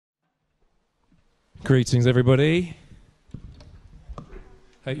Greetings, everybody.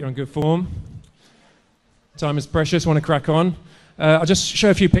 Hope you're on good form. Time is precious. Want to crack on. I'll just show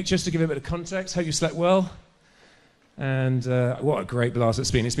a few pictures to give a bit of context. Hope you slept well. And what a great blast it's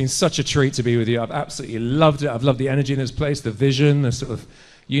been. It's been such a treat to be with you. I've absolutely loved it. I've loved the energy in this place, the vision, the sort of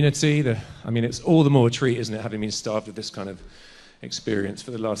unity. It's all the more a treat, isn't it, having been starved of this kind of experience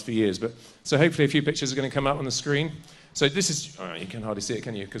for the last few years. So hopefully a few pictures are going to come up on the screen. So this is, you can hardly see it,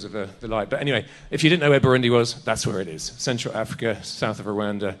 can you, because of the light. But anyway, if you didn't know where Burundi was, that's where it is. Central Africa, south of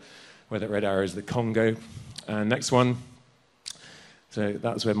Rwanda, where that red arrow is the Congo. And next one. So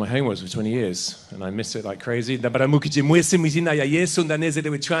that was where my home was for 20 years, and I miss it like crazy. Anyone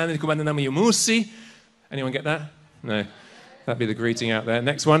get that? No. That'd be the greeting out there.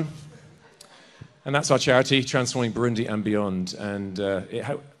 Next one. And that's our charity, Transforming Burundi and Beyond. And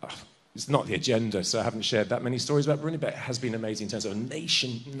it's not the agenda, so I haven't shared that many stories about Burundi, but it has been amazing in terms of a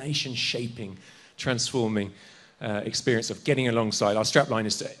nation-shaping, transforming experience of getting alongside. Our strapline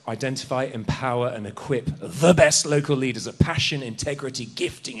is to identify, empower, and equip the best local leaders of passion, integrity,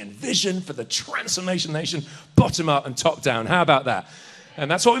 gifting, and vision for the transformation nation, bottom up and top down. How about that?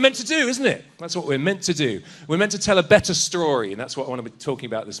 And that's what we're meant to do, isn't it? That's what we're meant to do. We're meant to tell a better story, and that's what I want to be talking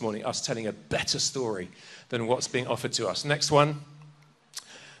about this morning, us telling a better story than what's being offered to us. Next one.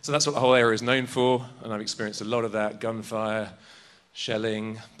 So that's what the whole area is known for, and I've experienced a lot of that, gunfire,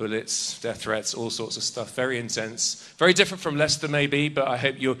 shelling, bullets, death threats, all sorts of stuff. Very intense. Very different from Leicester, maybe, but I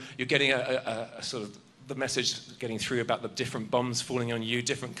hope you're getting a sort of the message getting through about the different bombs falling on you,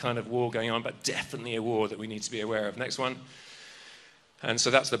 different kind of war going on, but definitely a war that we need to be aware of. Next one. And so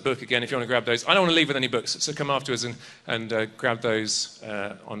that's the book again, if you want to grab those. I don't want to leave with any books, so come afterwards and grab those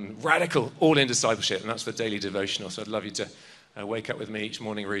on radical, all-in discipleship, and that's the daily devotional, so I'd love you to wake up with me each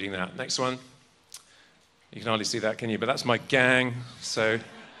morning reading that. Next one. You can hardly see that, can you? But that's my gang. So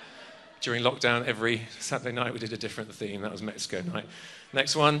during lockdown, every Saturday night we did a different theme. That was Mexico night.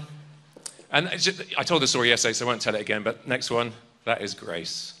 Next one. And I told the story yesterday, so I won't tell it again. But next one, that is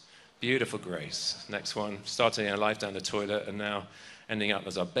Grace. Beautiful Grace. Next one, starting our life down the toilet and now ending up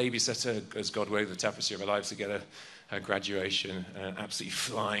as our babysitter, as God wove the tapestry of our lives together. Her graduation, absolutely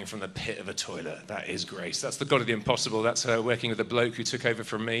flying from the pit of a toilet. That is Grace. That's the God of the impossible. That's her working with the bloke who took over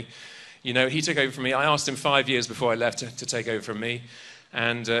from me. You know, he took over from me. I asked him 5 years before I left to take over from me,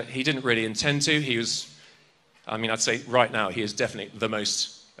 and he didn't really intend to. He was, I'd say right now, he is definitely the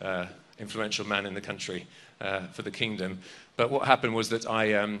most influential man in the country for the kingdom. But what happened was that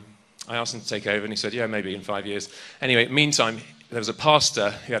I asked him to take over, and he said, yeah, maybe in 5 years. Anyway, meantime, there was a pastor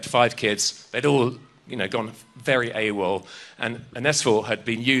who had 5 kids. They'd all gone very AWOL, and S4 had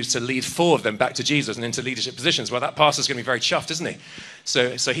been used to lead 4 of them back to Jesus and into leadership positions. Well, that pastor's going to be very chuffed, isn't he?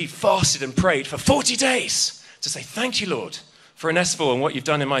 So he fasted and prayed for 40 days to say, thank you, Lord, for an S4 and what you've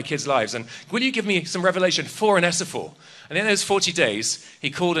done in my kids' lives. And will you give me some revelation for an S4? And in those 40 days, he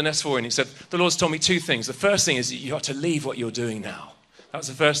called an S4 and he said, the Lord's told me 2 things. The first thing is that you have to leave what you're doing now. That was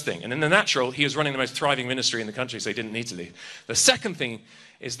the first thing. And in the natural, he was running the most thriving ministry in the country, so he didn't need to leave. The second thing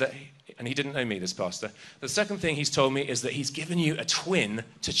is that, and he didn't know me, this pastor, the second thing he's told me is that he's given you a twin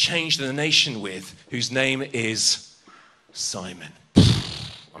to change the nation with, whose name is Simon.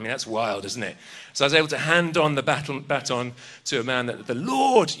 That's wild, isn't it? So I was able to hand on the baton to a man that the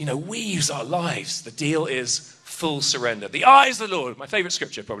Lord, weaves our lives. The deal is full surrender. The eyes of the Lord, my favorite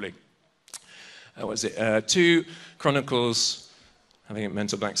scripture probably. What is it? 2 Chronicles, I think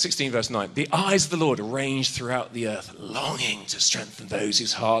mental blank, 16 verse 9. The eyes of the Lord range throughout the earth, longing to strengthen those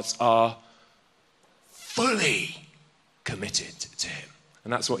whose hearts are fully committed to him.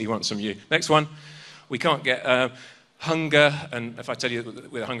 And that's what he wants from you. Next one. We can't get hunger, and if I tell you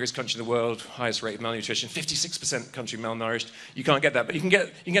we're the hungriest country in the world, highest rate of malnutrition, 56% country malnourished, you can't get that. But you can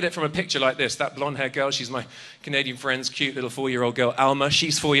get it from a picture like this. That blonde-haired girl, she's my Canadian friend's cute little 4-year-old girl, Alma.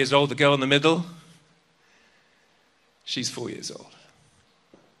 She's 4 years old. The girl in the middle, she's 4 years old.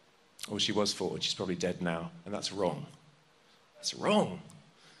 Or she was 4, and she's probably dead now, and that's wrong. That's wrong.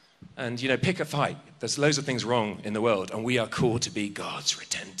 And, pick a fight. There's loads of things wrong in the world, and we are called to be God's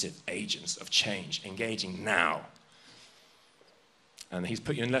redemptive agents of change, engaging now. And he's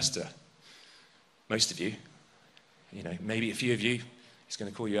put you in Leicester. Most of you, maybe a few of you, he's going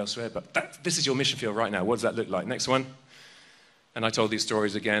to call you elsewhere, but this is your mission field right now. What does that look like? Next one. And I told these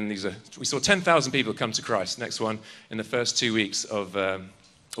stories again. We saw 10,000 people come to Christ. Next one, in the first 2 weeks of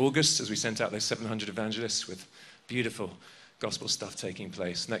August, as we sent out those 700 evangelists with beautiful gospel stuff taking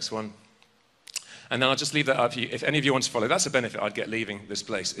place. Next one. And then I'll just leave that up for you. If any of you want to follow, that's a benefit I'd get leaving this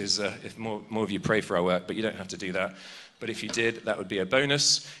place, is if more of you pray for our work, but you don't have to do that. But if you did, that would be a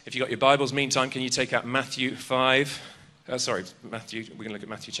bonus. If you got your Bibles, meantime, can you take out Matthew 5? We're going to look at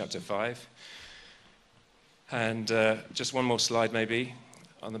Matthew chapter 5. And just one more slide, maybe,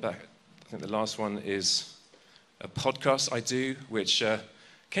 on the back. I think the last one is a podcast I do, which,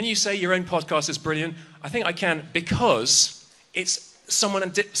 can you say your own podcast is brilliant? I think I can, because it's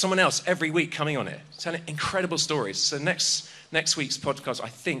someone else every week coming on it, telling incredible stories. So next week's podcast, I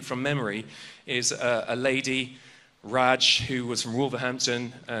think, from memory, is a lady, Raj, who was from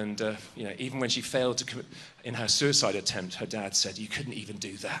Wolverhampton, and even when she failed in her suicide attempt, her dad said, "You couldn't even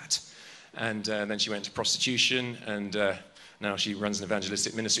do that." And then she went to prostitution, and now she runs an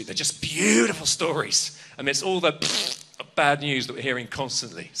evangelistic ministry. They're just beautiful stories amidst all the bad news that we're hearing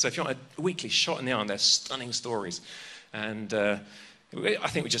constantly. So if you want a weekly shot in the arm, they're stunning stories. And I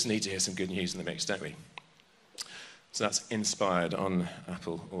think we just need to hear some good news in the mix, don't we? So that's Inspired on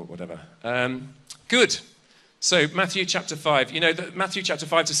Apple or whatever. Good. So Matthew chapter 5. You know, Matthew chapter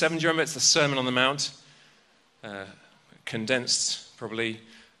 5 to 7, do you remember? It's the Sermon on the Mount. Condensed, probably,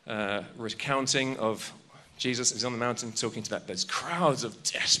 recounting of Jesus is on the mountain talking to those crowds of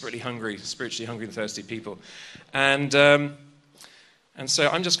desperately hungry, spiritually hungry and thirsty people. And so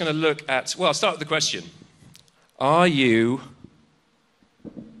I'm just going to look at, well, I'll start with the question. Are you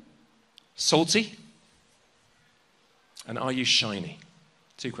salty? And are you shiny?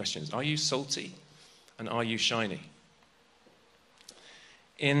 Two questions. Are you salty? And are you shiny?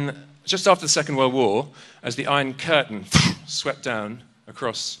 Just after the Second World War, as the Iron Curtain swept down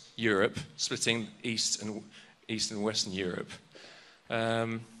across Europe, splitting East and Western Europe,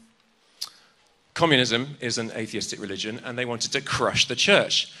 communism is an atheistic religion, and they wanted to crush the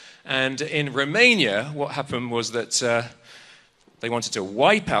church. And in Romania, what happened was that they wanted to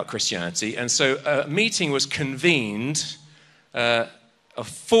wipe out Christianity, and so a meeting was convened of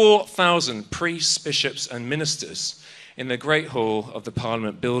 4,000 priests, bishops, and ministers in the Great Hall of the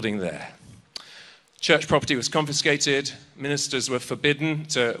Parliament building there. Church property was confiscated, ministers were forbidden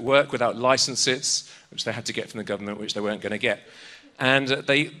to work without licenses, which they had to get from the government, which they weren't going to get. And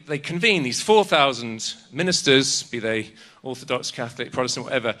they convened these 4,000 ministers, be they Orthodox, Catholic, Protestant,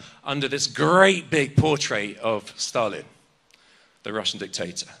 whatever, under this great big portrait of Stalin, the Russian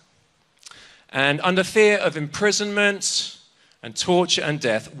dictator. And under fear of imprisonment and torture and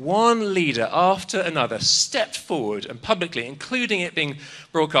death, one leader after another stepped forward and publicly, including it being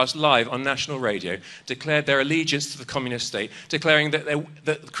broadcast live on national radio, declared their allegiance to the communist state, declaring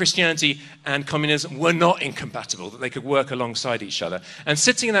that Christianity and communism were not incompatible, that they could work alongside each other. And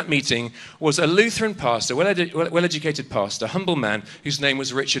sitting in that meeting was a Lutheran pastor, well-educated pastor, humble man, whose name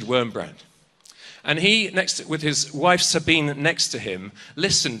was Richard Wurmbrand. And he, with his wife Sabine next to him,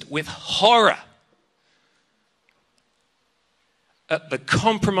 listened with horror at the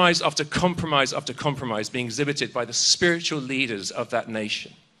compromise after compromise after compromise being exhibited by the spiritual leaders of that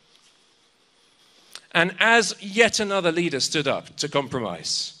nation. And as yet another leader stood up to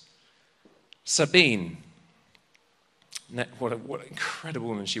compromise, Sabine, what an incredible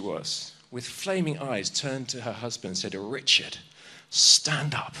woman she was, with flaming eyes turned to her husband and said, "Richard,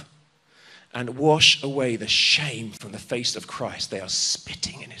 stand up and wash away the shame from the face of Christ. They are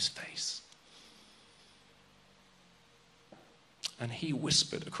spitting in his face." And he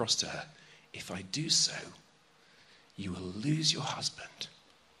whispered across to her, "If I do so, you will lose your husband."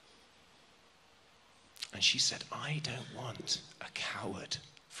 And she said, "I don't want a coward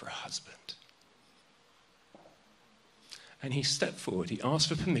for a husband." And he stepped forward. He asked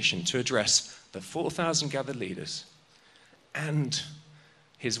for permission to address the 4,000 gathered leaders, and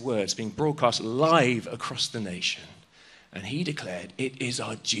his words being broadcast live across the nation. And he declared, "It is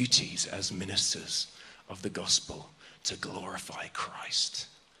our duties as ministers of the gospel to glorify Christ."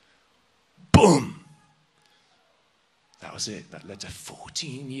 Boom! That was it. That led to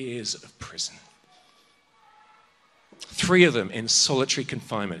 14 years of prison. 3 of them in solitary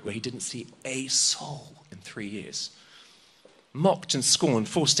confinement, where he didn't see a soul in 3 years. Mocked and scorned,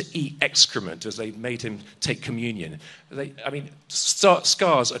 forced to eat excrement as they made him take communion.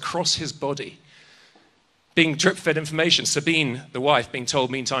 Scars across his body. Being drip-fed information, Sabine, the wife, being told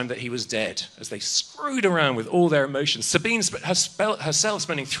meantime that he was dead, as they screwed around with all their emotions. Sabine herself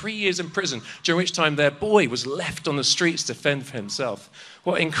spending 3 years in prison, during which time their boy was left on the streets to fend for himself.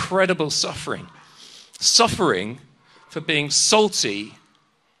 What incredible suffering. Suffering for being salty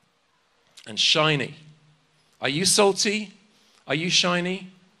and shiny. Are you salty? Are you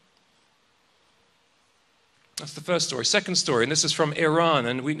shiny? That's the first story. Second story, and this is from Iran,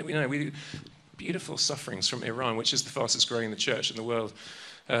 and we beautiful sufferings from Iran, which is the fastest growing church in the world,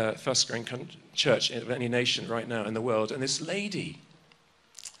 fastest growing church of any nation right now in the world. And this lady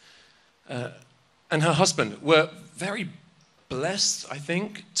and her husband were very blessed, I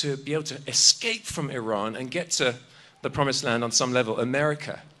think, to be able to escape from Iran and get to the promised land on some level,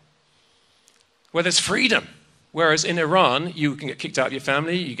 America, where there's freedom. Whereas in Iran, you can get kicked out of your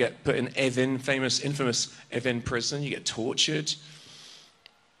family, you get put in Evin, infamous Evin prison, you get tortured.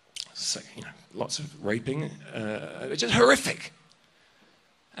 So, lots of raping. Just horrific.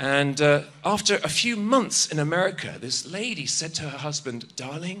 And after a few months in America, this lady said to her husband,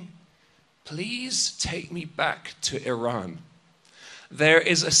 "Darling, please take me back to Iran. There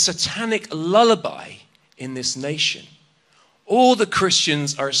is a satanic lullaby in this nation. All the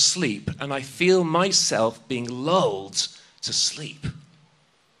Christians are asleep, and I feel myself being lulled to sleep."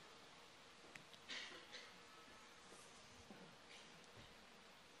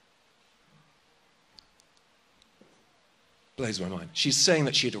 Blows my mind. She's saying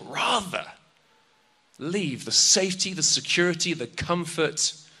that she'd rather leave the safety, the security, the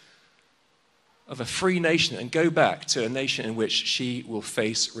comfort of a free nation and go back to a nation in which she will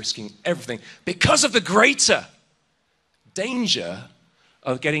face risking everything because of the greater danger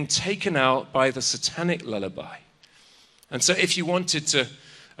of getting taken out by the satanic lullaby. And so if you wanted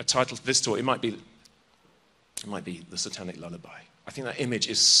a title to this talk, it might be The Satanic Lullaby. I think that image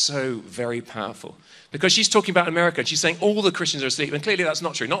is so very powerful because she's talking about America and she's saying all the Christians are asleep, and clearly that's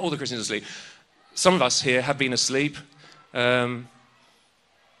not true. Not all the Christians are asleep. Some of us here have been asleep.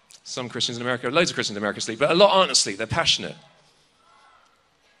 Some Christians in America, loads of Christians in America are asleep, but a lot aren't asleep. They're passionate.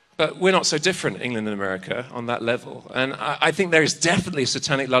 But we're not so different, England and America, on that level. And I think there is definitely a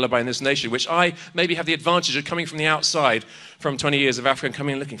satanic lullaby in this nation, which I maybe have the advantage of coming from the outside from 20 years of Africa and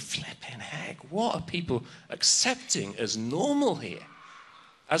coming and looking, flipping heck, what are people accepting as normal here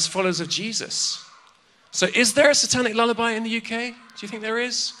as followers of Jesus? So is there a satanic lullaby in the UK? Do you think there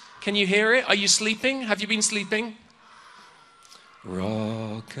is? Can you hear it? Are you sleeping? Have you been sleeping?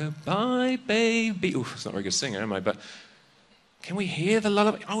 Rock-a-bye, baby. Ooh, it's not a very good singer, am I? But can we hear the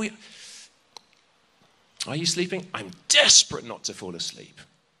lullaby? Are you sleeping? I'm desperate not to fall asleep.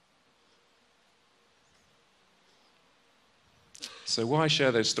 So why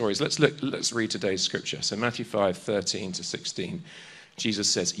share those stories? Let's read today's scripture. So Matthew 5:13-16. Jesus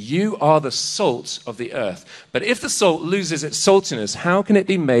says, "You are the salt of the earth. But if the salt loses its saltiness, how can it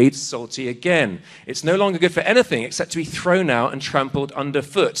be made salty again? It's no longer good for anything except to be thrown out and trampled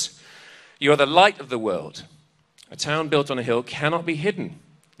underfoot. You are the light of the world. A town built on a hill cannot be hidden.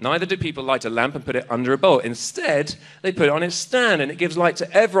 Neither do people light a lamp and put it under a bowl. Instead, they put it on its stand, and it gives light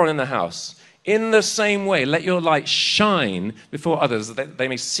to everyone in the house. In the same way, let your light shine before others, that they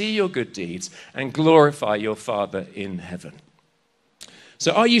may see your good deeds and glorify your Father in heaven."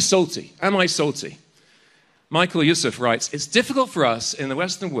 So are you salty? Am I salty? Michael Youssef writes, "It's difficult for us in the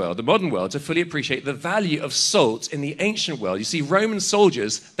Western world, the modern world, to fully appreciate the value of salt in the ancient world. You see, Roman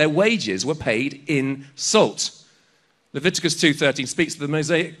soldiers, their wages were paid in salt. Leviticus 2:13 speaks to the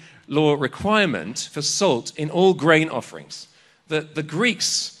Mosaic law requirement for salt in all grain offerings. The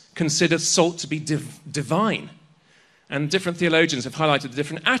Greeks considered salt to be divine. And different theologians have highlighted the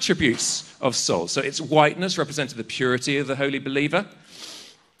different attributes of salt. So its whiteness represented the purity of the holy believer.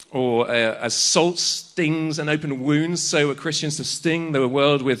 Or as salt stings and open wounds, so were Christians to sting the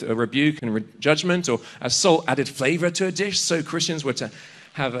world with a rebuke and judgment. Or as salt added flavor to a dish, so Christians were to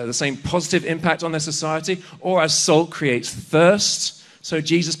have the same positive impact on their society. Or as salt creates thirst, so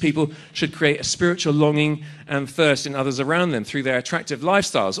Jesus' people should create a spiritual longing and thirst in others around them through their attractive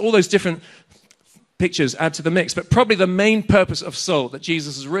lifestyles. All those different pictures add to the mix. But probably the main purpose of salt that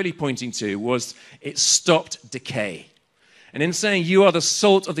Jesus is really pointing to was it stopped decay. And in saying, "You are the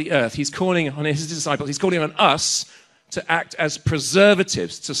salt of the earth," he's calling on his disciples, he's calling on us to act as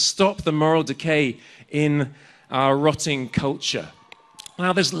preservatives, to stop the moral decay in our rotting culture.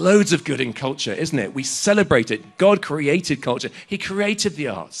 Now, there's loads of good in culture, isn't it? We celebrate it. God created culture. He created the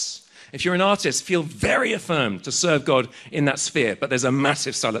arts. If you're an artist, feel very affirmed to serve God in that sphere, but there's a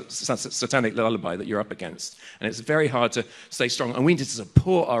massive satanic lullaby that you're up against, and it's very hard to stay strong, and we need to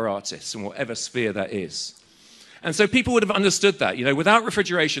support our artists in whatever sphere that is. And so people would have understood that. Without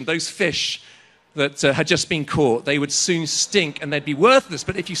refrigeration, those fish that had just been caught, they would soon stink and they'd be worthless.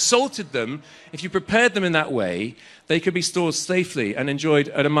 But if you salted them, if you prepared them in that way, they could be stored safely and enjoyed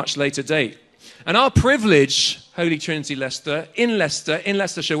at a much later date. And our privilege, Holy Trinity Leicester, in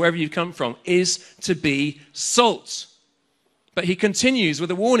Leicestershire, wherever you come from, is to be salt. But he continues with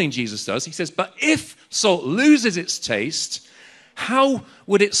a warning, Jesus does. He says, "But if salt loses its taste, how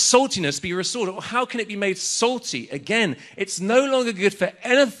would its saltiness be restored? Or how can it be made salty again? It's no longer good for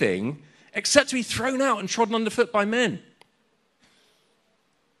anything except to be thrown out and trodden underfoot by men."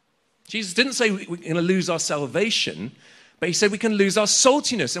 Jesus didn't say we're going to lose our salvation, but he said we can lose our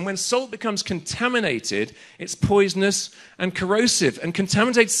saltiness. And when salt becomes contaminated, it's poisonous and corrosive. And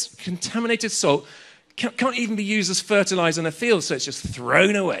contaminated salt can't even be used as fertilizer in a field, so it's just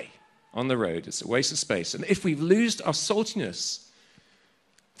thrown away. on the road. It's a waste of space. And if we've lost our saltiness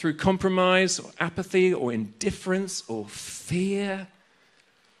through compromise or apathy or indifference or fear,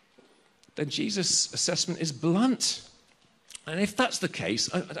 then Jesus' assessment is blunt. And if that's the case,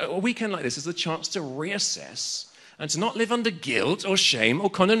 a weekend like this is a chance to reassess and to not live under guilt or shame or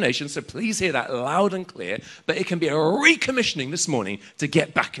condemnation. So please hear that loud and clear. But it can be a recommissioning this morning to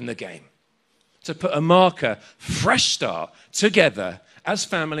get back in the game, to put a marker, fresh start, together as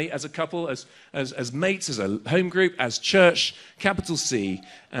family, as a couple, as mates, as a home group, as church, capital C,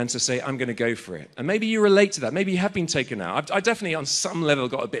 and to say, I'm going to go for it. And maybe you relate to that. Maybe you have been taken out. I definitely, on some level,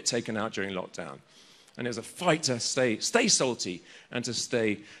 got a bit taken out during lockdown. And it was a fight to stay salty and to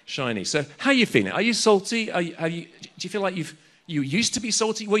stay shiny. So how are you feeling? Are you salty? Do you feel like you used to be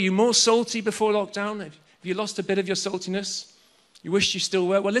salty? Were you more salty before lockdown? Have you lost a bit of your saltiness? You wish you still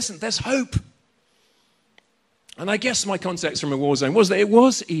were? Well, listen, there's hope. And I guess my context from a war zone was that it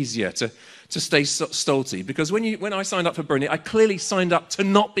was easier to stay salty, because when I signed up for Brunei, I clearly signed up to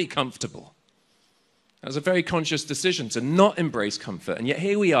not be comfortable. That was a very conscious decision to not embrace comfort. And yet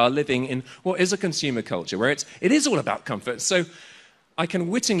here we are living in what is a consumer culture where it is all about comfort. So I can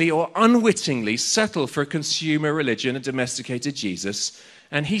wittingly or unwittingly settle for a consumer religion, a domesticated Jesus.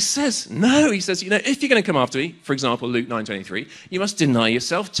 And he says, no, he says, if you're going to come after me, for example, Luke 9:23, you must deny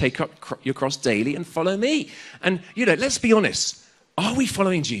yourself, take up your cross daily and follow me. And, let's be honest. Are we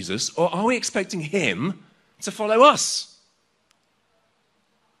following Jesus, or are we expecting him to follow us?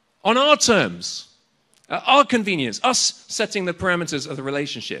 On our terms, at our convenience, us setting the parameters of the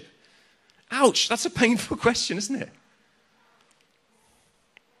relationship. Ouch, that's a painful question, isn't it?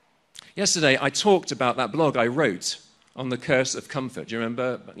 Yesterday, I talked about that blog I wrote on the curse of comfort. Do you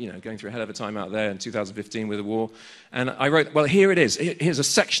remember, going through a hell of a time out there in 2015 with the war? And I wrote, well, here it is. Here's a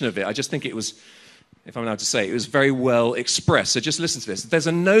section of it. I just think it was, if I'm allowed to say, it was very well expressed. So just listen to this.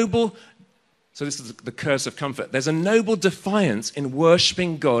 So this is the curse of comfort. There's a noble defiance in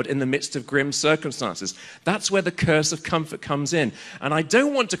worshipping God in the midst of grim circumstances. That's where the curse of comfort comes in. And I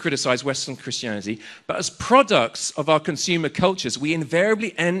don't want to criticize Western Christianity, but as products of our consumer cultures, we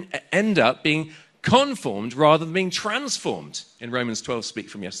invariably end up being conformed rather than being transformed, in Romans 12 speak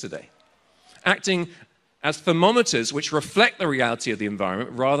from yesterday. Acting as thermometers which reflect the reality of the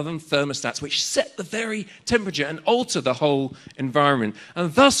environment rather than thermostats which set the very temperature and alter the whole environment.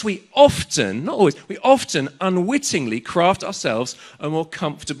 And thus we often, not always, we often unwittingly craft ourselves a more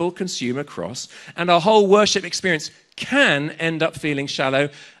comfortable consumer cross, and our whole worship experience can end up feeling shallow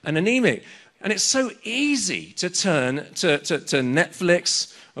and anemic. And it's so easy to turn to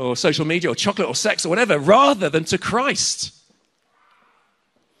Netflix or social media or chocolate or sex or whatever rather than to Christ.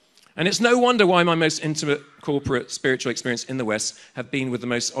 And it's no wonder why my most intimate corporate spiritual experience in the West have been with the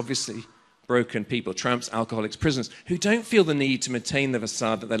most obviously broken people, tramps, alcoholics, prisoners, who don't feel the need to maintain the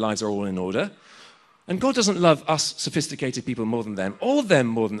facade that their lives are all in order. And God doesn't love us sophisticated people more than them, or them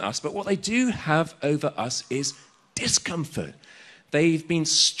more than us, but what they do have over us is discomfort. They've been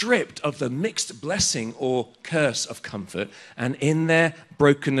stripped of the mixed blessing or curse of comfort, and in their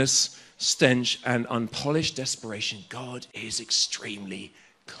brokenness, stench, and unpolished desperation, God is extremely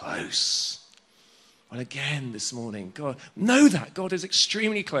close. Well, again this morning, know that God is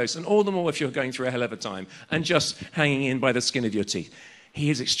extremely close, and all the more if you're going through a hell of a time and just hanging in by the skin of your teeth. He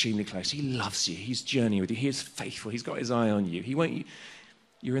is extremely close. He loves you. He's journeying with you. He is faithful. He's got his eye on you.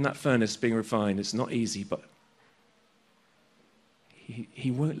 You're in that furnace being refined. It's not easy, but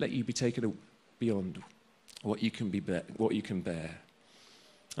he won't let you be taken beyond what you can bear.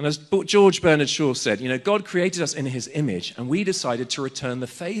 And as George Bernard Shaw said, God created us in his image, and we decided to return the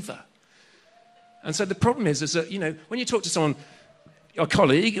favor. And so the problem is that, when you talk to someone, a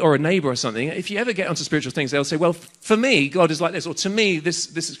colleague or a neighbor or something, if you ever get onto spiritual things, they'll say, well, for me, God is like this, or to me,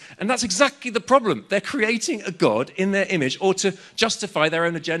 this is... And that's exactly the problem. They're creating a God in their image, or to justify their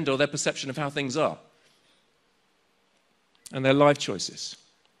own agenda or their perception of how things are. And their life choices.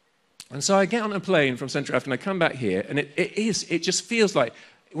 And so I get on a plane from Central Africa, and I come back here, and it just feels like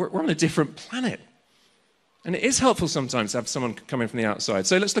we're on a different planet. And it is helpful sometimes to have someone come in from the outside.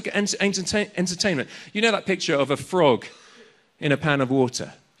 So let's look at entertainment. You know that picture of a frog in a pan of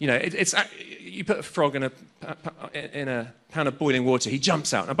water? You put a frog in a pan of boiling water, he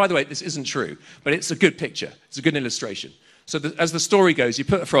jumps out. Now, by the way, this isn't true, but it's a good picture. It's a good illustration. So as the story goes, you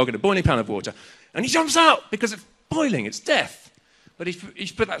put a frog in a boiling pan of water, and he jumps out because it's boiling, it's death. But if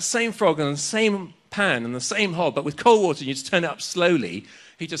you put that same frog in the same pan and the same hob, but with cold water, and you just turn it up slowly,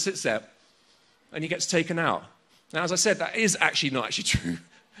 he just sits there and he gets taken out. Now, as I said, that is actually not actually true.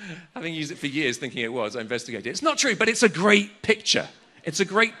 Having used it for years thinking it was, I investigated it. It's not true, but it's a great picture. It's a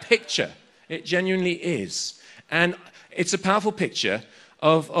great picture. It genuinely is. And it's a powerful picture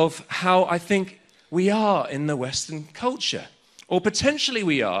of how I think we are in the Western culture. Or potentially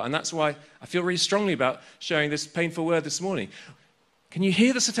we are, and that's why I feel really strongly about sharing this painful word this morning. Can you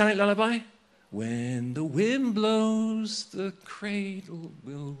hear the satanic lullaby? When the wind blows, the cradle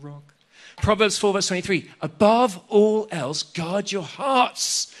will rock. Proverbs 4 verse 23, above all else, guard your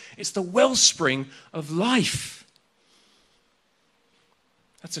hearts. It's the wellspring of life.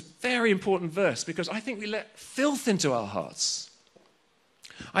 That's a very important verse because I think we let filth into our hearts.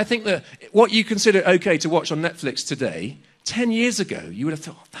 I think that what you consider okay to watch on Netflix today, 10 years ago, you would have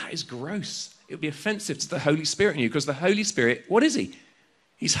thought, oh, that is gross. It would be offensive to the Holy Spirit in you because the Holy Spirit, what is he?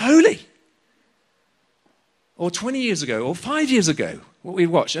 He's holy. Or 20 years ago, or 5 years ago, what we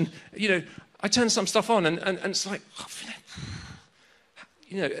watch. And, you know, I turn some stuff on and it's like, oh,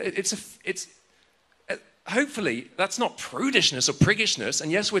 you know, hopefully that's not prudishness or priggishness.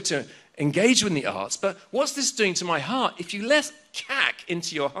 And yes, we're to engage with the arts, but what's this doing to my heart? If you let cack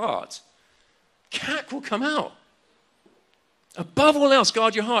into your heart, cack will come out. Above all else,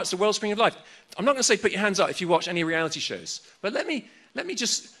 guard your heart. It's the wellspring of life. I'm not going to say put your hands up if you watch any reality shows, but let me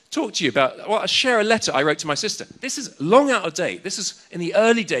just talk to you about, well, I'll share a letter I wrote to my sister. This is long out of date. This is in the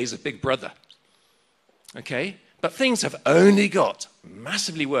early days of Big Brother. Okay? But things have only got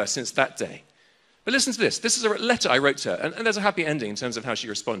massively worse since that day. But listen to this. This is a letter I wrote to her, and there's a happy ending in terms of how she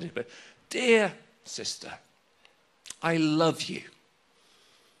responded. But, dear sister, I love you.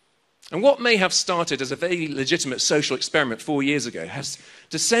 And what may have started as a very legitimate social experiment 4 years ago has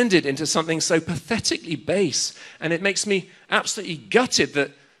descended into something so pathetically base. And it makes me absolutely gutted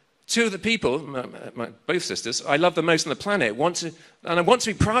that two of the people, both sisters, I love the most on the planet, and I want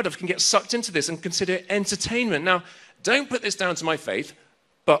to be proud of, can get sucked into this and consider it entertainment. Now, don't put this down to my faith,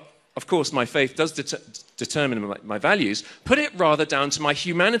 but of course my faith does determine my values. Put it rather down to my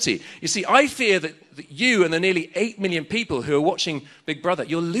humanity. You see, I fear that you and the nearly 8 million people who are watching Big Brother,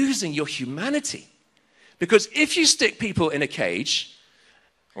 you're losing your humanity. Because if you stick people in a cage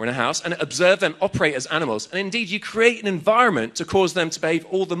or in a house and observe them operate as animals, and indeed you create an environment to cause them to behave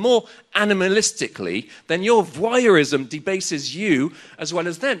all the more animalistically, then your voyeurism debases you as well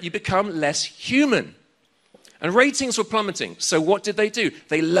as them. You become less human. And ratings were plummeting. So what did they do?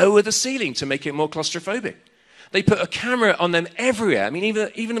 They lowered the ceiling to make it more claustrophobic. They put a camera on them everywhere. I mean,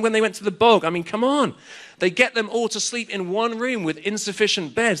 even when they went to the bog, I mean, come on. They get them all to sleep in one room with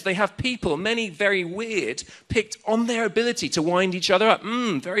insufficient beds. They have people, many very weird, picked on their ability to wind each other up.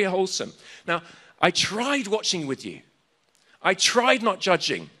 Very wholesome. Now, I tried watching with you. I tried not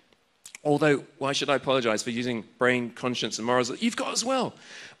judging. Although, why should I apologize for using brain, conscience, and morals that you've got as well?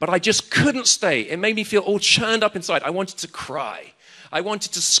 But I just couldn't stay. It made me feel all churned up inside. I wanted to cry. I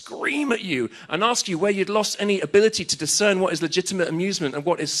wanted to scream at you and ask you where you'd lost any ability to discern what is legitimate amusement and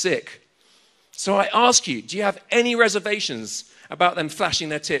what is sick. So I ask you, do you have any reservations about them flashing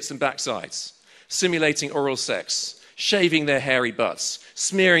their tits and backsides, simulating oral sex, shaving their hairy butts,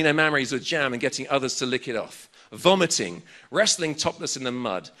 smearing their mammaries with jam and getting others to lick it off? Vomiting, wrestling topless in the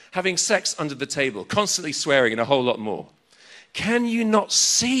mud, having sex under the table, constantly swearing, and a whole lot more. Can you not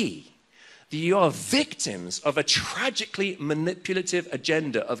see that you are victims of a tragically manipulative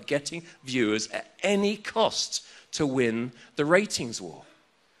agenda of getting viewers at any cost to win the ratings war?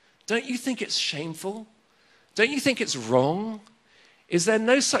 Don't you think it's shameful? Don't you think it's wrong? Is there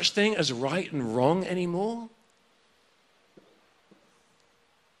no such thing as right and wrong anymore?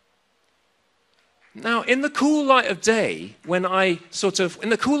 Now, in the cool light of day, when I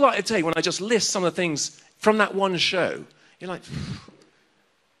just list some of the things from that one show, you're like,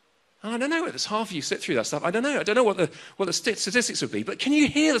 I don't know, there's half of you sit through that stuff. I don't know what the statistics would be, but can you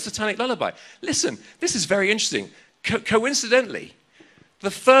hear the satanic lullaby? Listen, this is very interesting. Coincidentally,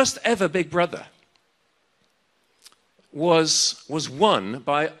 the first ever Big Brother was won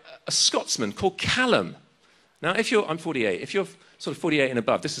by a Scotsman called Callum. Now, I'm 48, if you're sort of 48 and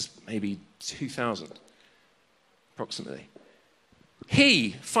above, this is maybe 2000, approximately.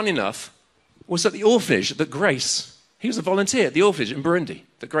 He, fun enough, was at the orphanage that Grace, he was a volunteer at the orphanage in Burundi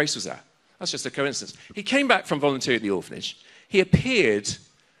that Grace was at. That's just a coincidence. He came back from volunteering at the orphanage. He appeared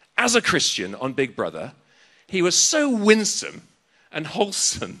as a Christian on Big Brother. He was so winsome and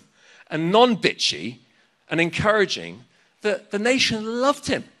wholesome and non-bitchy and encouraging that the nation loved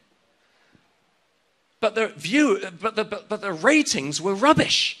him. But the ratings were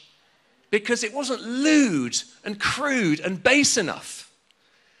rubbish because it wasn't lewd and crude and base enough.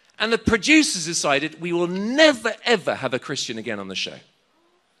 And the producers decided we will never, ever have a Christian again on the show.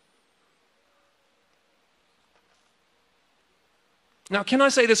 Now, can I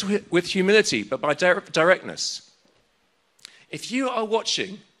say this with humility, but by directness? If you are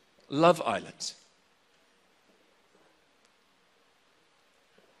watching Love Island,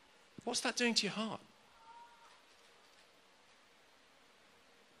 What's that doing to your heart?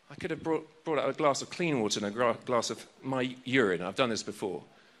 I could have brought out a glass of clean water and a glass of my urine. I've done this before.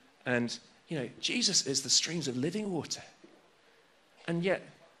 And, Jesus is the streams of living water. And yet,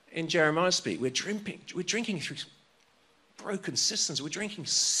 in Jeremiah's speak, we're drinking through broken systems. We're drinking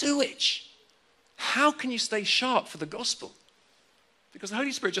sewage. How can you stay sharp for the gospel? Because the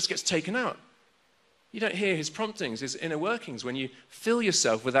Holy Spirit just gets taken out. You don't hear his promptings, his inner workings when you fill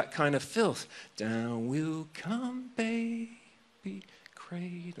yourself with that kind of filth. Down will come, baby,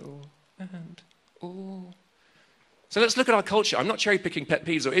 cradle and all. So let's look at our culture. I'm not cherry-picking pet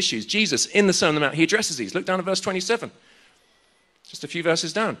peeves or issues. Jesus, in the Sermon on the Mount, he addresses these. Look down at verse 27. Just a few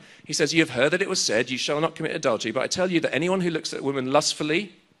verses down. He says, you have heard that it was said, you shall not commit adultery, but I tell you that anyone who looks at a woman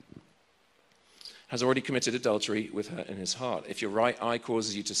lustfully has already committed adultery with her in his heart. If your right eye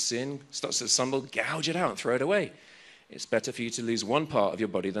causes you to sin, starts to stumble, gouge it out and throw it away. It's better for you to lose one part of your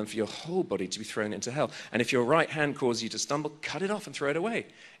body than for your whole body to be thrown into hell. And if your right hand causes you to stumble, cut it off and throw it away.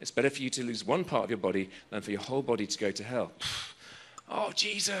 It's better for you to lose one part of your body than for your whole body to go to hell. Oh,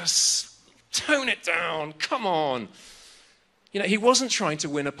 Jesus, tone it down. Come on. He wasn't trying to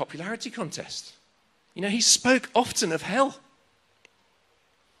win a popularity contest. He spoke often of hell.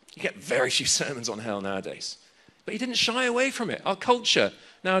 You get very few sermons on hell nowadays. But he didn't shy away from it. Our culture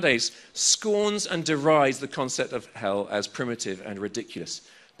nowadays scorns and derides the concept of hell as primitive and ridiculous.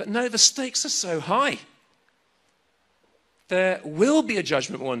 But no, the stakes are so high. There will be a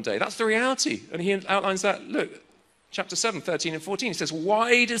judgment one day. That's the reality. And he outlines that. Look, chapter 7, 13 and 14. He says,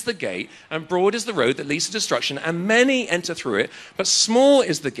 wide is the gate and broad is the road that leads to destruction, and many enter through it. But small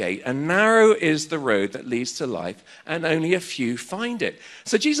is the gate and narrow is the road that leads to life, and only a few find it.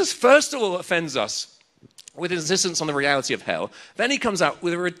 So Jesus, first of all, offends us with his insistence on the reality of hell. Then he comes out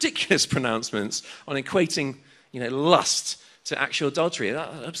with ridiculous pronouncements on equating, lust to actual adultery.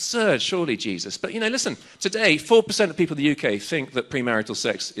 That's absurd, surely, Jesus. But, listen, today, 4% of people in the UK think that premarital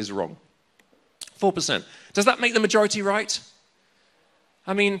sex is wrong. 4%. Does that make the majority right?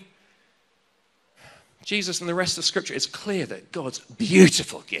 I mean, Jesus and the rest of Scripture, it's clear that God's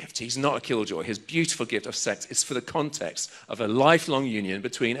beautiful gift, he's not a killjoy, his beautiful gift of sex is for the context of a lifelong union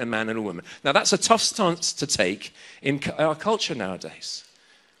between a man and a woman. Now, that's a tough stance to take in our culture nowadays.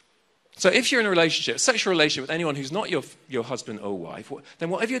 So if you're in a relationship, a sexual relationship with anyone who's not your husband or wife, then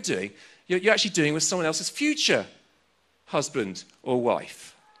whatever you're doing, you're actually doing with someone else's future husband or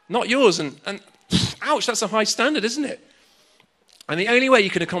wife. Not yours, and ouch, that's a high standard, isn't it? And the only way you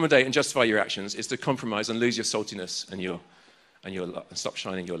can accommodate and justify your actions is to compromise and lose your saltiness and stop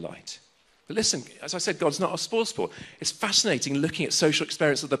shining your light. But listen, as I said, God's not a sport. It's fascinating looking at social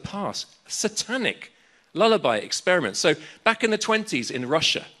experience of the past. Satanic lullaby experiments. So back in the 20s in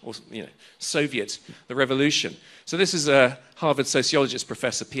Russia, or Soviet, the revolution. So this is a Harvard sociologist,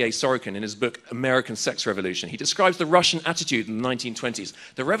 Professor P.A. Sorokin, in his book, American Sex Revolution. He describes the Russian attitude in the 1920s.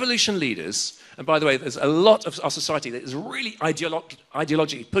 The revolution leaders, and by the way, there's a lot of our society that is really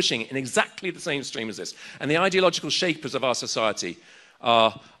ideologically pushing in exactly the same stream as this. And the ideological shapers of our society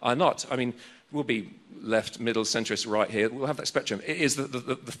are not. I mean, we'll be left, middle, centrist, right here. We'll have that spectrum. It is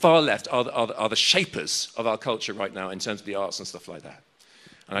the far left are the shapers of our culture right now in terms of the arts and stuff like that.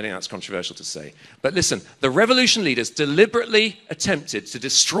 And I think that's controversial to say. But listen, the revolution leaders deliberately attempted to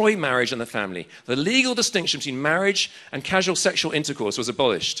destroy marriage and the family. The legal distinction between marriage and casual sexual intercourse was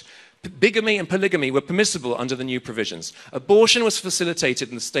abolished. Bigamy and polygamy were permissible under the new provisions. Abortion was facilitated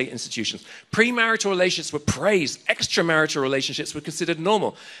in the state institutions. Premarital relationships were praised. Extramarital relationships were considered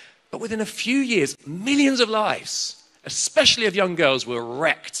normal. But within a few years, millions of lives, especially of young girls, were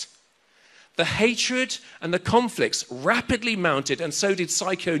wrecked. The hatred and the conflicts rapidly mounted, and so did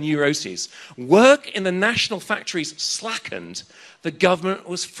psychoneuroses. Work in the national factories slackened. The government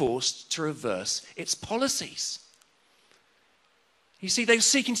was forced to reverse its policies. You see, they were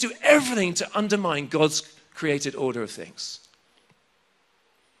seeking to do everything to undermine God's created order of things.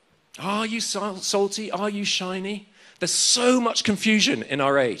 Are you salty? Are you shiny? There's so much confusion in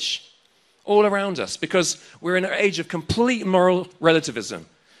our age, all around us, because we're in an age of complete moral relativism.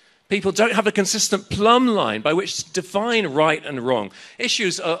 People don't have a consistent plumb line by which to define right and wrong.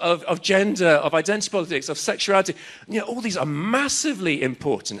 Issues of gender, of identity politics, of sexuality, all these are massively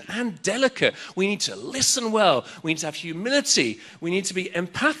important and delicate. We need to listen well. We need to have humility. We need to be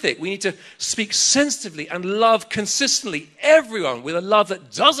empathic. We need to speak sensitively and love consistently everyone with a love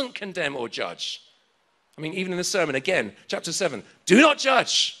that doesn't condemn or judge. I mean, even in the sermon, again, chapter 7, do not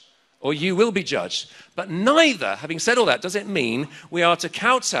judge, or you will be judged. But neither, having said all that, does it mean we are to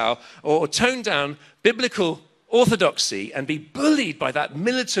kowtow or tone down biblical orthodoxy and be bullied by that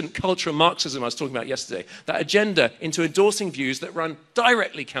militant cultural Marxism I was talking about yesterday, that agenda, into endorsing views that run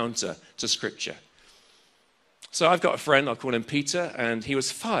directly counter to Scripture. So I've got a friend, I'll call him Peter, and he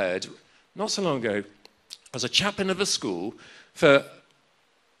was fired not so long ago as a chaplain of a school for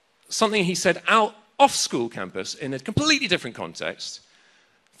something he said out off school campus in a completely different context,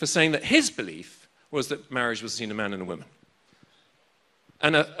 for saying that his belief was that marriage was between a man and a woman.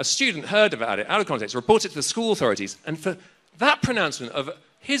 And a student heard about it out of context, reported it to the school authorities, and for that pronouncement of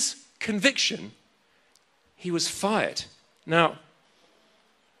his conviction, he was fired. Now,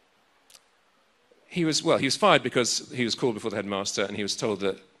 he was fired because he was called before the headmaster and he was told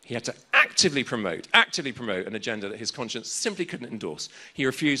that he had to actively promote an agenda that his conscience simply couldn't endorse. He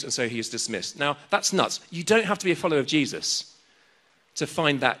refused, and so he is dismissed. Now, that's nuts. You don't have to be a follower of Jesus to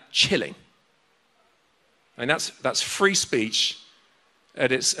find that chilling. And that's free speech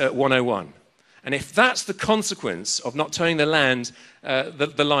at its 101. And if that's the consequence of not towing the line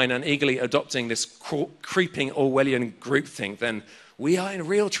and eagerly adopting this creeping Orwellian groupthink, then we are in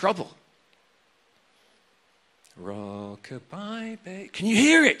real trouble. Rock-a-bye, babe. Can you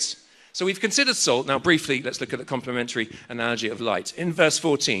hear it? So we've considered salt. Now, briefly, let's look at the complementary analogy of light. In verse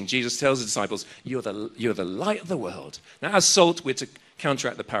 14, Jesus tells the disciples, you're the light of the world. Now, as salt, we're to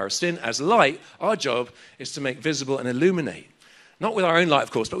counteract the power of sin. As light, our job is to make visible and illuminate. Not with our own light,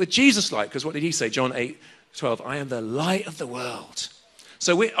 of course, but with Jesus' light. Because what did he say? John 8:12, I am the light of the world.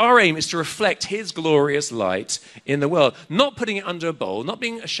 So our aim is to reflect his glorious light in the world. Not putting it under a bowl, not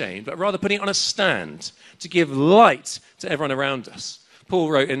being ashamed, but rather putting it on a stand to give light to everyone around us. Paul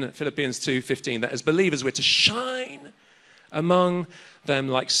wrote in Philippians 2:15 that as believers we're to shine among them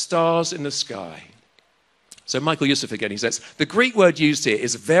like stars in the sky. So Michael Youssef again, he says, the Greek word used here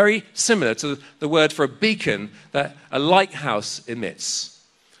is very similar to the word for a beacon that a lighthouse emits.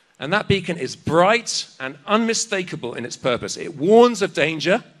 And that beacon is bright and unmistakable in its purpose. It warns of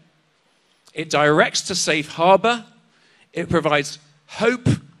danger. It directs to safe harbor. It provides hope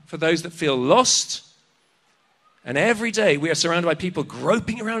for those that feel lost. And every day we are surrounded by people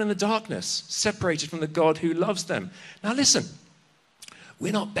groping around in the darkness, separated from the God who loves them. Now listen,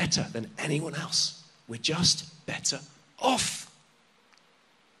 we're not better than anyone else. We're just better off.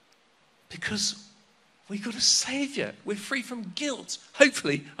 Because we've got a Savior. We're free from guilt.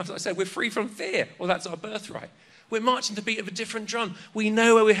 Hopefully, as I said, we're free from fear. Well, that's our birthright. We're marching to the beat of a different drum. We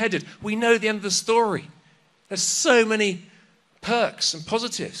know where we're headed. We know the end of the story. There's so many perks and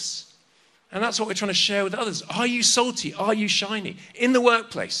positives. And that's what we're trying to share with others. Are you salty? Are you shiny? In the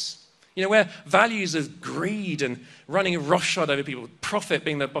workplace, you know, where values of greed and running roughshod over people, profit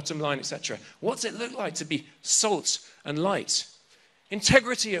being the bottom line, etc. What's it look like to be salt and light?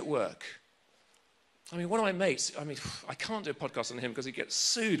 Integrity at work. I mean, one of my mates, I can't do a podcast on him because he gets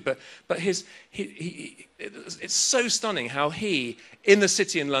sued, but it's so stunning how he, in the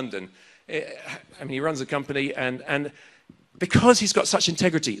city in London, he runs a company, and because he's got such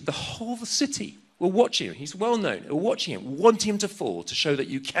integrity, the whole city will watch him. He's well known. They're watching him, wanting him to fall to show that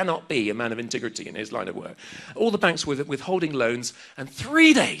you cannot be a man of integrity in his line of work. All the banks were withholding loans, and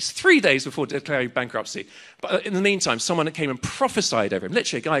 3 days before declaring bankruptcy. But in the meantime, someone came and prophesied over him.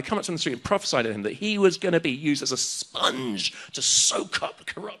 Literally, a guy came up to the street and prophesied to him that he was going to be used as a sponge to soak up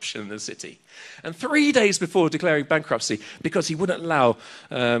corruption in the city. And 3 days before declaring bankruptcy, because he wouldn't allow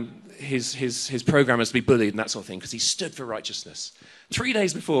his programmers to be bullied and that sort of thing, because he stood for righteousness. 3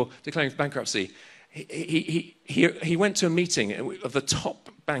 days before declaring bankruptcy, he went to a meeting of the top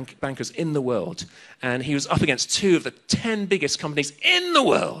bankers in the world, and he was up against 2 of the 10 biggest companies in the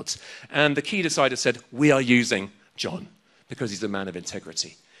world. And the key decider said, we are using John because he's a man of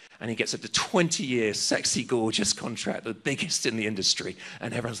integrity. And he gets a 20-year sexy, gorgeous contract, the biggest in the industry.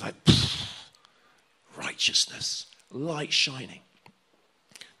 And everyone's like, righteousness, light shining.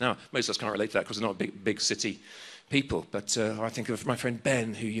 Now, most of us can't relate to that because we're not big city people, but I think of my friend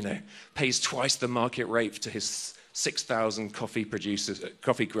Ben, who, pays twice the market rate to his 6,000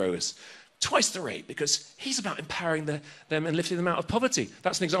 coffee growers. Twice the rate, because he's about empowering them and lifting them out of poverty.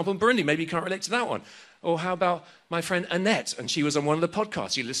 That's an example in Burundi. Maybe you can't relate to that one. Or how about my friend Annette, and she was on one of the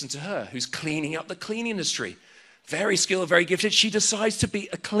podcasts. You listen to her, who's cleaning up the cleaning industry. Very skilled, very gifted. She decides to be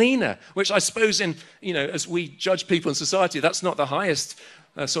a cleaner, which I suppose as we judge people in society, that's not the highest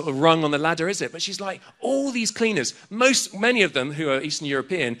sort of rung on the ladder, is it? But she's like, all these cleaners, many of them who are Eastern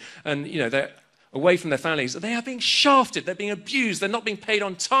European, and they're away from their families, they are being shafted, they're being abused, they're not being paid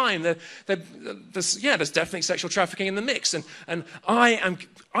on time. There's definitely sexual trafficking in the mix, and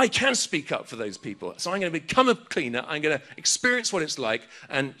I can speak up for those people. So I'm going to become a cleaner. I'm going to experience what it's like.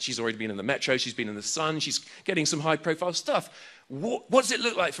 And she's already been in the Metro, she's been in the Sun, she's getting some high-profile stuff. What does it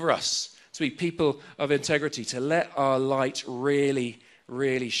look like for us to be people of integrity, to let our light really,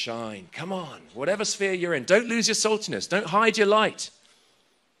 really shine. Come on, whatever sphere you're in, don't lose your saltiness. Don't hide your light.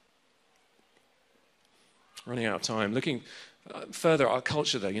 Running out of time. Looking further at our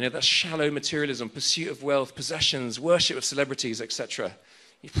culture, though, that shallow materialism, pursuit of wealth, possessions, worship of celebrities, etc.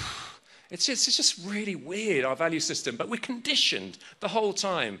 It's just really weird, our value system. But we're conditioned the whole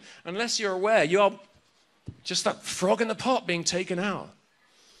time. Unless you're aware, you are just that frog in the pot being taken out.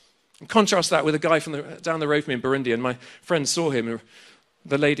 And contrast that with a guy down the road from me in Burundi, and my friend saw him,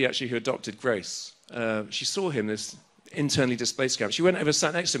 the lady actually who adopted Grace. She saw him, this internally displaced camp. She went over,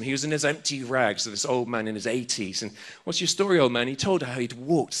 sat next to him. He was in his empty rags, so this old man in his 80s. And what's your story, old man? He told her how he'd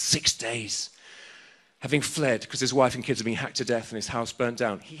walked 6 days, having fled because his wife and kids had been hacked to death and his house burnt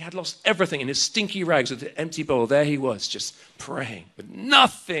down. He had lost everything in his stinky rags with the empty bowl. There he was, just praying, with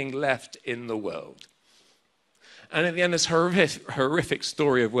nothing left in the world. And at the end of this horrific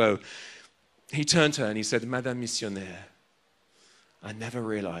story of woe, he turned to her and he said, Madame Missionnaire, I never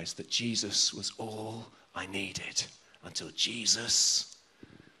realized that Jesus was all I needed until Jesus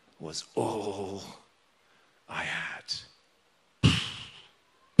was all I had.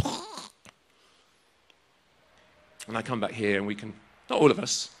 And I come back here and we can, not all of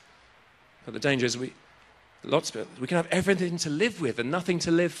us, but the danger is we can have everything to live with and nothing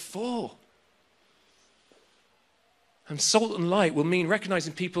to live for. And salt and light will mean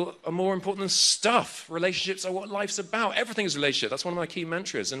recognizing people are more important than stuff. Relationships are what life's about. Everything is relationship. That's one of my key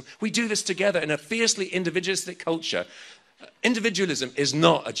mantras. And we do this together in a fiercely individualistic culture. Individualism is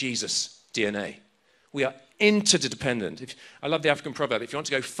not a Jesus DNA. We are interdependent. I love the African proverb. If you want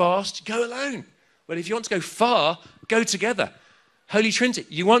to go fast, go alone. But if you want to go far, go together. Holy Trinity,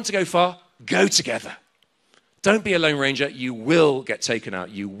 you want to go far, go together. Don't be a lone ranger. You will get taken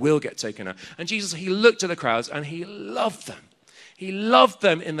out. You will get taken out. And Jesus, he looked at the crowds and he loved them. He loved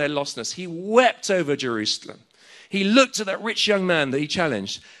them in their lostness. He wept over Jerusalem. He looked at that rich young man that he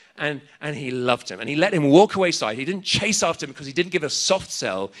challenged and he loved him. And he let him walk away side. He didn't chase after him because he didn't give a soft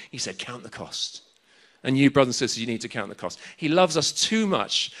sell. He said, count the cost. And you, brothers and sisters, you need to count the cost. He loves us too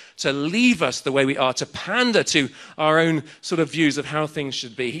much to leave us the way we are, to pander to our own sort of views of how things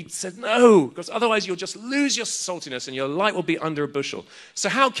should be. He said, no, because otherwise you'll just lose your saltiness and your light will be under a bushel. So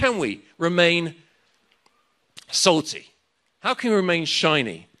how can we remain salty? How can we remain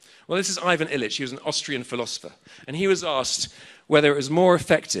shiny? Well, this is Ivan Illich. He was an Austrian philosopher. And he was asked whether it was more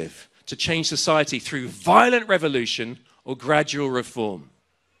effective to change society through violent revolution or gradual reform.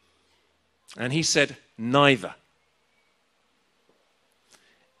 And he said, neither.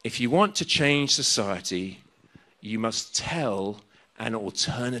 If you want to change society, you must tell an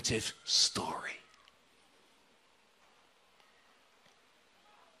alternative story.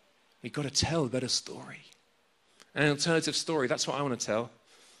 We've got to tell a better story. An alternative story, that's what I want to tell.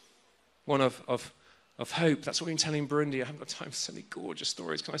 One of hope. That's what we've been telling Burundi. I haven't got time for so many gorgeous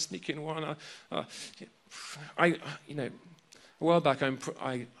stories. Can I sneak in one? A while back,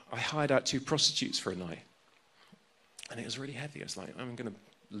 I hired out 2 prostitutes for a night. And it was really heavy. I was like, I'm going to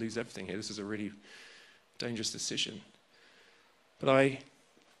lose everything here. This is a really dangerous decision. But I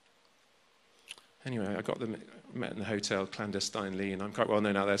got them, met in the hotel clandestinely, and I'm quite well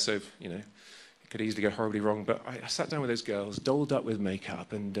known out there, so, it could easily go horribly wrong. But I sat down with those girls, dolled up with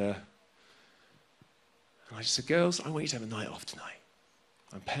makeup, and I just said, girls, I want you to have a night off tonight.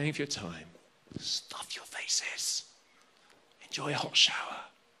 I'm paying for your time. Stuff your faces. Enjoy a hot shower.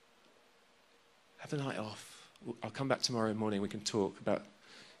 Have the night off. I'll come back tomorrow morning. We can talk about,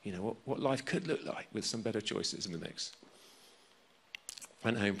 what life could look like with some better choices in the mix.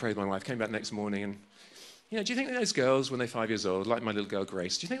 Went home, prayed with my wife, came back next morning, and, do you think those girls, when they're 5 years old, like my little girl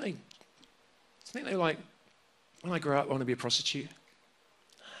Grace, do you think they're like, when I grow up, I want to be a prostitute?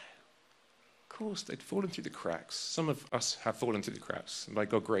 No. Of course, they'd fallen through the cracks. Some of us have fallen through the cracks, and by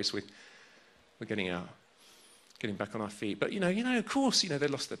God's grace, we're getting out. Getting back on our feet. But, of course, they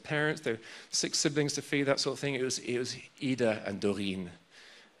lost their parents, their 6 siblings to feed, that sort of thing. It was Ida and Doreen.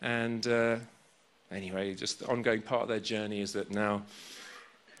 And anyway, just the ongoing part of their journey is that now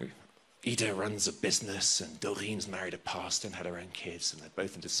Ida runs a business and Doreen's married a pastor and had her own kids, and they're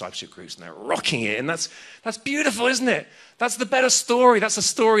both in discipleship groups and they're rocking it. And that's beautiful, isn't it? That's the better story. That's a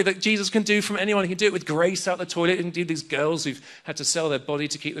story that Jesus can do from anyone. He can do it with Grace out the toilet. He can do these girls who've had to sell their body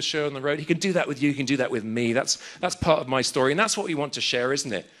to keep the show on the road. He can do that with you. He can do that with me. That's part of my story. And that's what we want to share,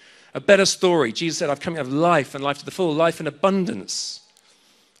 isn't it? A better story. Jesus said, I've come to have life and life to the full, life in abundance.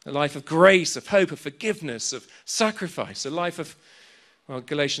 A life of grace, of hope, of forgiveness, of sacrifice. A life of,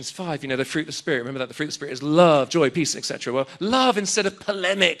 Galatians 5, the fruit of the Spirit. Remember that the fruit of the Spirit is love, joy, peace, etc. Well, love instead of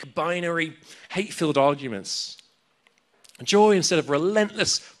polemic, binary, hate-filled arguments. Joy instead of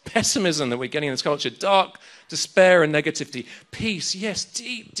relentless pessimism that we're getting in this culture. Dark despair and negativity. Peace, yes,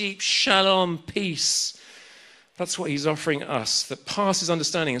 deep, deep shalom peace. That's what he's offering us, that passes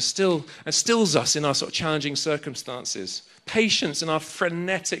understanding and stills us in our sort of challenging circumstances. Patience in our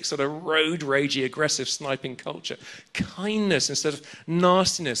frenetic, sort of road ragey, aggressive sniping culture. Kindness instead of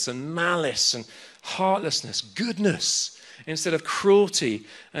nastiness and malice and heartlessness. Goodness instead of cruelty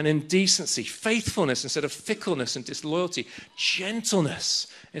and indecency. Faithfulness instead of fickleness and disloyalty. Gentleness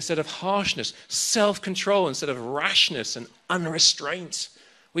instead of harshness. Self-control instead of rashness and unrestraint.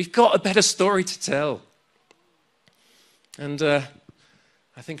 We've got a better story to tell. And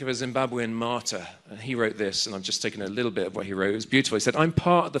I think of a Zimbabwean martyr, and he wrote this, and I've just taken a little bit of what he wrote. It was beautiful. He said, I'm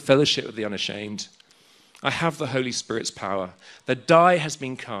part of the fellowship of the unashamed. I have the Holy Spirit's power. The die has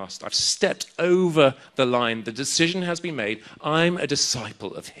been cast. I've stepped over the line. The decision has been made. I'm a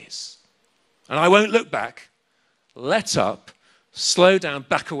disciple of his. And I won't look back, let up, slow down,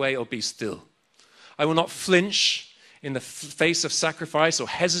 back away, or be still. I will not flinch in the face of sacrifice, or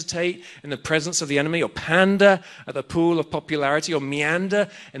hesitate in the presence of the enemy, or pander at the pool of popularity, or meander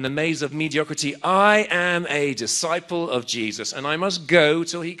in the maze of mediocrity. I am a disciple of Jesus, and I must go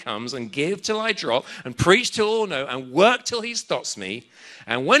till he comes, and give till I drop, and preach till all know, and work till he stops me.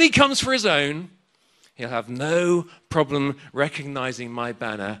 And when he comes for his own, he'll have no problem recognizing my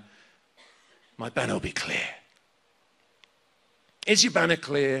banner. My banner will be clear. Is your banner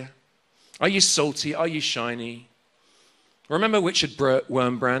clear? Are you salty? Are you shiny? Remember Richard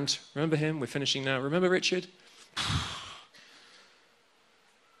Wurmbrand? Remember him? We're finishing now. Remember Richard?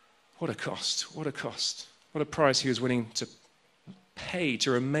 What a cost. What a cost. What a price he was willing to pay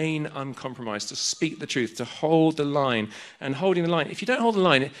to remain uncompromised, to speak the truth, to hold the line. And holding the line, if you don't hold the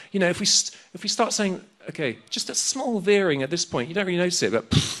line, you know, if we start saying, okay, just a small veering at this point, you don't really notice it,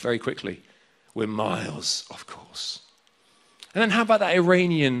 but very quickly, we're miles off course. And then how about that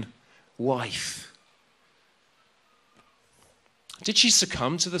Iranian wife? Did she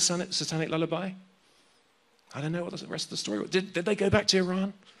succumb to the satanic lullaby? I don't know what the rest of the story was. Did they go back to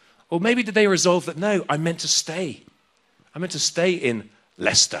Iran? Or maybe did they resolve that, no, I meant to stay. I meant to stay in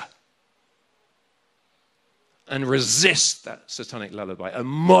Leicester and resist that satanic lullaby and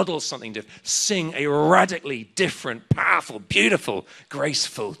model something different. Sing a radically different, powerful, beautiful,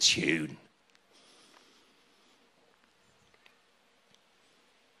 graceful tune.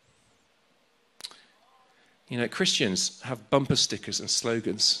 You know, Christians have bumper stickers and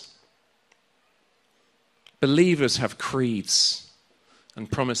slogans. Believers have creeds and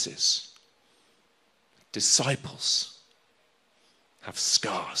promises. Disciples have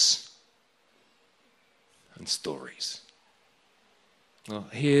scars and stories. Well,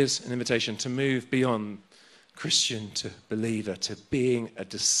 here's an invitation to move beyond Christian to believer to being a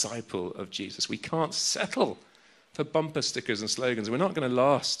disciple of Jesus. We can't settle for bumper stickers and slogans. We're not going to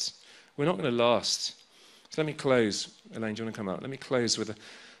last. We're not going to last. So let me close. Elaine, do you want to come up? Let me close with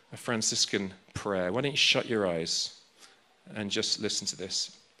a Franciscan prayer. Why don't you shut your eyes and just listen to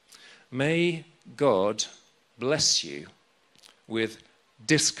this. May God bless you with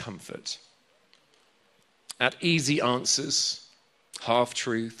discomfort at easy answers,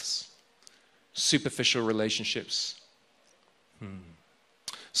 half-truths, superficial relationships,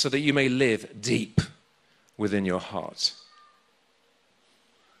 so that you may live deep within your heart.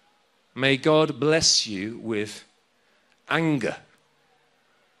 May God bless you with anger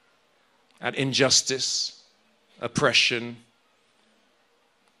at injustice, oppression,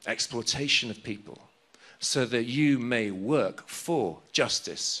 exploitation of people, so that you may work for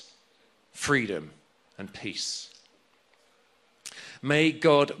justice, freedom, and peace. May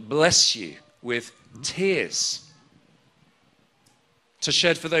God bless you with tears to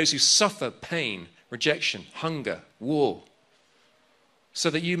shed for those who suffer pain, rejection, hunger, war, so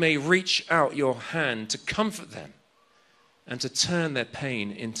that you may reach out your hand to comfort them and to turn their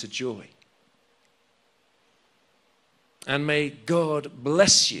pain into joy. And may God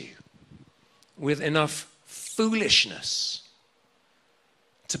bless you with enough foolishness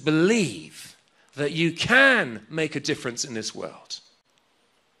to believe that you can make a difference in this world,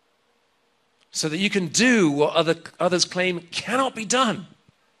 so that you can do what others claim cannot be done,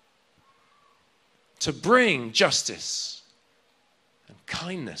 to bring justice and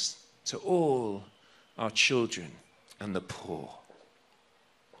kindness to all our children and the poor.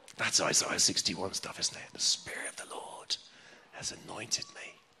 That's Isaiah 61 stuff, isn't it? The Spirit of the Lord has anointed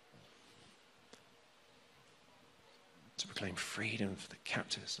me to proclaim freedom for the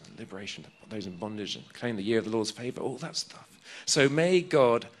captives and liberation for those in bondage and proclaim the year of the Lord's favor, all that stuff. So may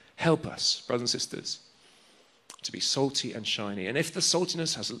God help us, brothers and sisters, to be salty and shiny. And if the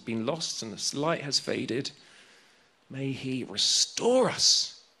saltiness has been lost and the light has faded, May he restore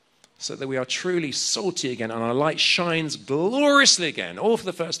us so that we are truly salty again and our light shines gloriously again, all for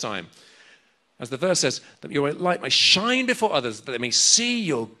the first time. As the verse says, that your light may shine before others, that they may see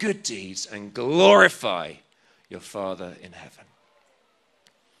your good deeds and glorify your Father in heaven.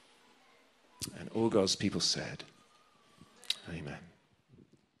 And all God's people said, amen.